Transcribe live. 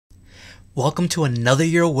Welcome to another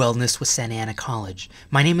year of wellness with Santa Ana College.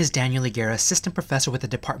 My name is Daniel Higuera, Assistant Professor with the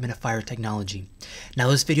Department of Fire Technology. Now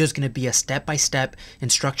this video is going to be a step-by-step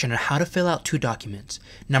instruction on how to fill out two documents.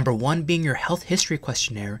 Number 1 being your health history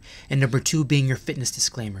questionnaire, and number 2 being your fitness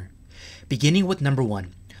disclaimer. Beginning with number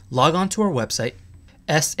 1, log on to our website,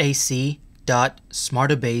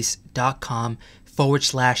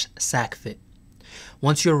 sac.smartabase.com/sacfit.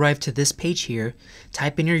 Once you arrive to this page here,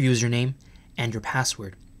 type in your username and your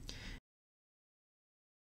password.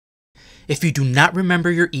 If you do not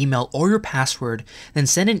remember your email or your password, then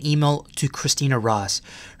send an email to Christina Ross.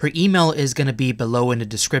 Her email is going to be below in the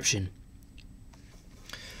description.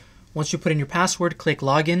 Once you put in your password, click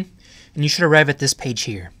login, and you should arrive at this page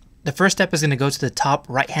here. The first step is going to go to the top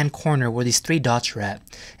right-hand corner where these 3 dots are at,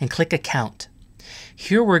 and click account.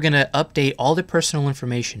 Here we're going to update all the personal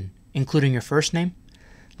information, including your first name,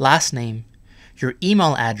 last name, your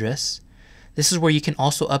email address. This is where you can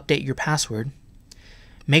also update your password.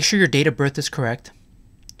 Make sure your date of birth is correct.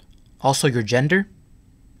 Also your gender.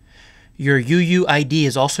 Your UUID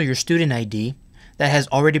is also your student ID. That has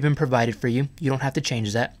already been provided for you. You don't have to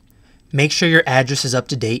change that. Make sure your address is up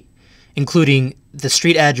to date, including the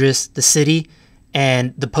street address, the city,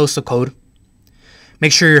 and the postal code.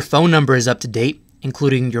 Make sure your phone number is up to date,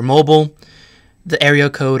 including your mobile, the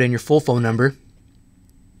area code, and your full phone number.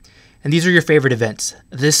 And these are your favorite events.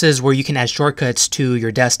 This is where you can add shortcuts to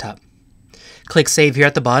your desktop. Click Save here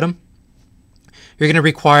at the bottom. You're going to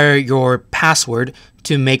require your password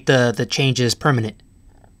to make the changes permanent.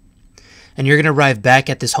 And you're going to arrive back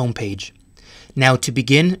at this home page. Now to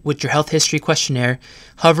begin with your health history questionnaire,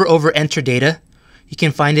 hover over Enter Data. You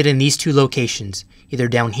can find it in these 2 locations, either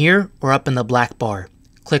down here or up in the black bar.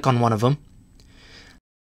 Click on one of them.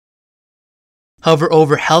 Hover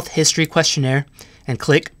over Health History Questionnaire and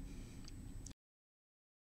click.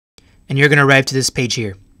 And you're going to arrive to this page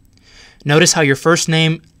here. Notice how your first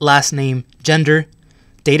name, last name, gender,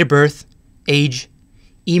 date of birth, age,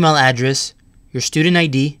 email address, your student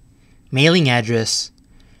ID, mailing address,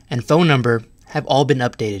 and phone number have all been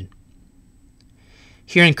updated.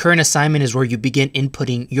 Here in Current Assignment is where you begin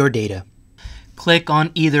inputting your data. Click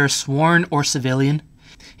on either Sworn or Civilian.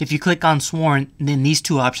 If you click on Sworn, then these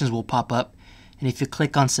 2 options will pop up. And if you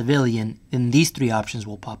click on Civilian, then these 3 options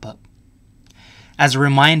will pop up. As a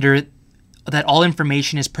reminder, that all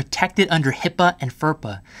information is protected under HIPAA and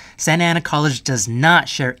FERPA. Santa Ana College does not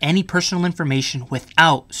share any personal information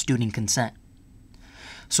without student consent.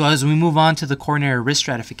 So as we move on to the coronary risk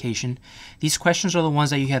stratification, these questions are the ones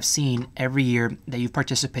that you have seen every year that you've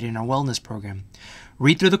participated in our wellness program.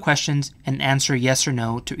 Read through the questions and answer yes or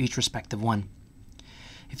no to each respective one.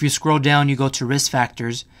 If you scroll down, you go to risk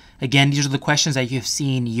factors. Again, these are the questions that you have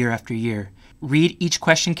seen year after year. Read each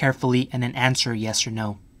question carefully and then answer yes or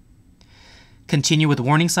no. Continue with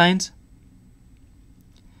warning signs,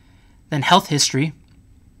 then health history,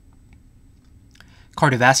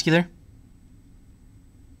 cardiovascular,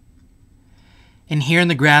 and here in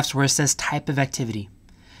the graphs where it says type of activity.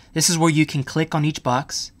 This is where you can click on each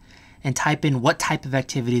box and type in what type of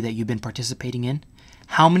activity that you've been participating in,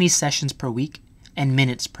 how many sessions per week, and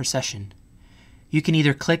minutes per session. You can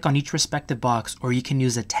either click on each respective box or you can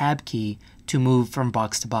use a tab key to move from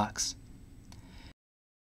box to box.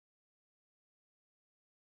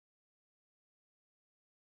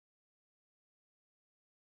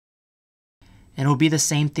 And it will be the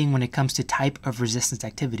same thing when it comes to type of resistance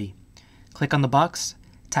activity. Click on the box,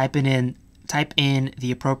 type in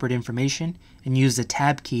the appropriate information, and use the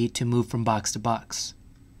tab key to move from box to box.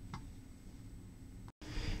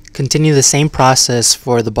 Continue the same process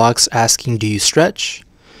for the box asking, do you stretch?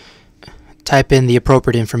 Type in the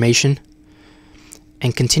appropriate information,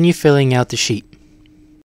 and continue filling out the sheet.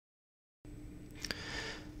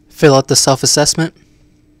 Fill out the self-assessment.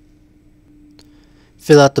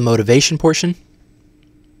 Fill out the motivation portion.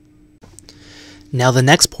 Now the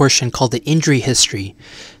next portion, called the injury history.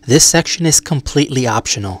 This section is completely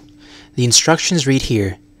optional. The instructions read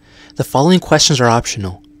here. The following questions are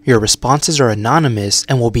optional. Your responses are anonymous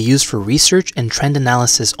and will be used for research and trend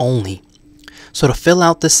analysis only. So to fill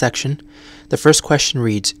out this section, the first question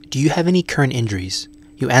reads, do you have any current injuries?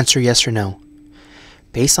 You answer yes or no.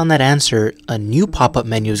 Based on that answer, a new pop-up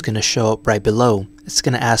menu is going to show up right below. It's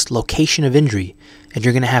going to ask location of injury, and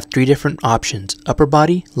you're going to have 3 different options: upper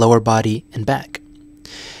body, lower body, and back.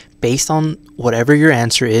 Based on whatever your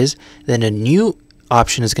answer is, then a new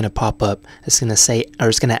option is going to pop up. It's going to say, or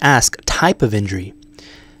it's going to ask type of injury,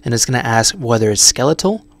 and it's going to ask whether it's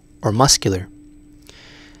skeletal or muscular.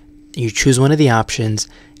 You choose one of the options,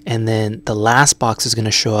 and then the last box is going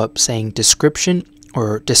to show up saying description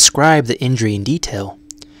or describe the injury in detail.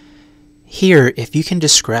 Here, if you can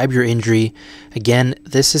describe your injury, again,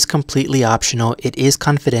 this is completely optional. It is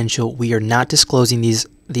confidential. We are not disclosing these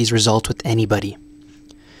results with anybody.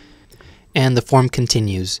 And the form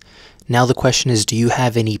continues. Now the question is, do you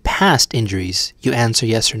have any past injuries? You answer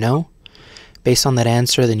yes or no. Based on that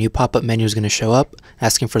answer, the new pop-up menu is going to show up,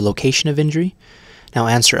 asking for location of injury. Now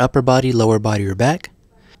answer upper body, lower body, or back.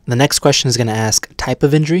 The next question is going to ask type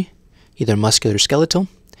of injury, either muscular or skeletal,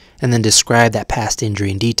 and then describe that past injury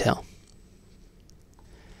in detail.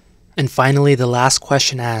 And finally, the last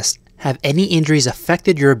question asks, have any injuries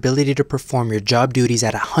affected your ability to perform your job duties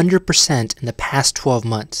at 100% in the past 12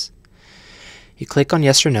 months? You click on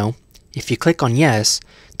yes or no. If you click on yes,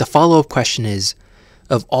 the follow-up question is,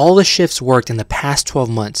 of all the shifts worked in the past 12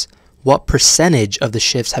 months, what percentage of the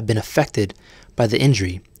shifts have been affected by the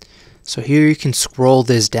injury? So here you can scroll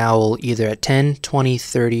this dowel either at 10, 20,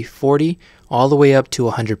 30, 40, all the way up to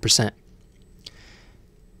 100%.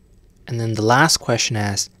 And then the last question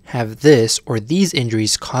asks, have this or these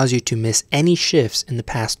injuries caused you to miss any shifts in the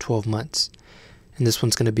past 12 months? And this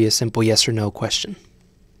one's going to be a simple yes or no question.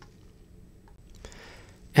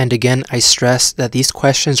 And again, I stress that these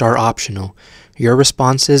questions are optional. Your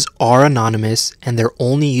responses are anonymous and they're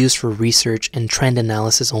only used for research and trend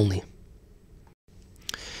analysis only.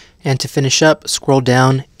 And to finish up, scroll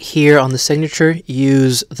down here on the signature,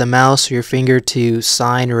 use the mouse or your finger to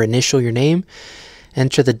sign or initial your name.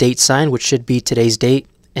 Enter the date signed, which should be today's date,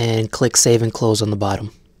 and click Save and Close on the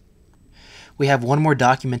bottom. We have one more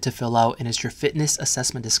document to fill out, and it's your fitness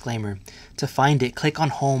assessment disclaimer. To find it, click on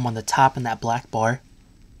Home on the top in that black bar.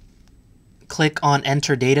 Click on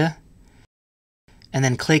Enter Data, and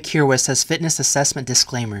then click here where it says Fitness Assessment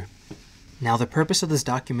Disclaimer. Now, the purpose of this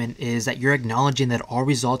document is that you're acknowledging that all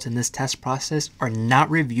results in this test process are not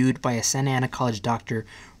reviewed by a Santa Ana College doctor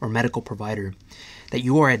or medical provider, that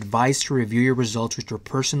you are advised to review your results with your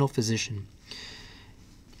personal physician.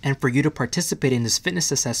 And for you to participate in this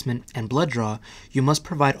fitness assessment and blood draw, you must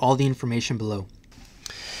provide all the information below.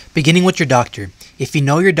 Beginning with your doctor. If you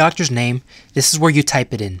know your doctor's name, this is where you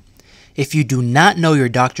type it in. If you do not know your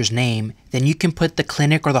doctor's name, then you can put the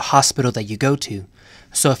clinic or the hospital that you go to.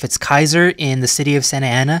 So if it's Kaiser in the city of Santa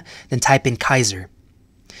Ana, then type in Kaiser.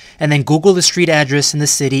 And then Google the street address in the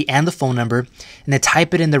city and the phone number, and then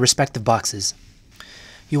type it in the respective boxes.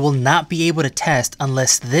 You will not be able to test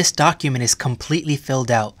unless this document is completely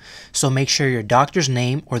filled out. So make sure your doctor's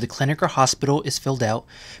name or the clinic or hospital is filled out,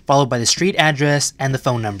 followed by the street address and the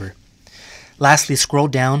phone number. Lastly, scroll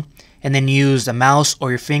down and then use a mouse or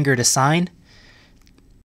your finger to sign.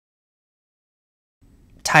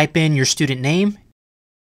 Type in your student name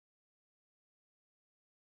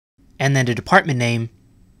and then the department name,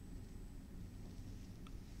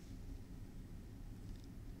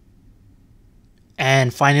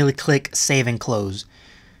 and finally click Save and Close.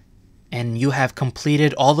 And you have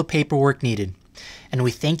completed all the paperwork needed. And we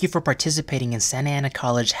thank you for participating in Santa Ana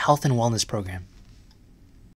College Health and Wellness Program.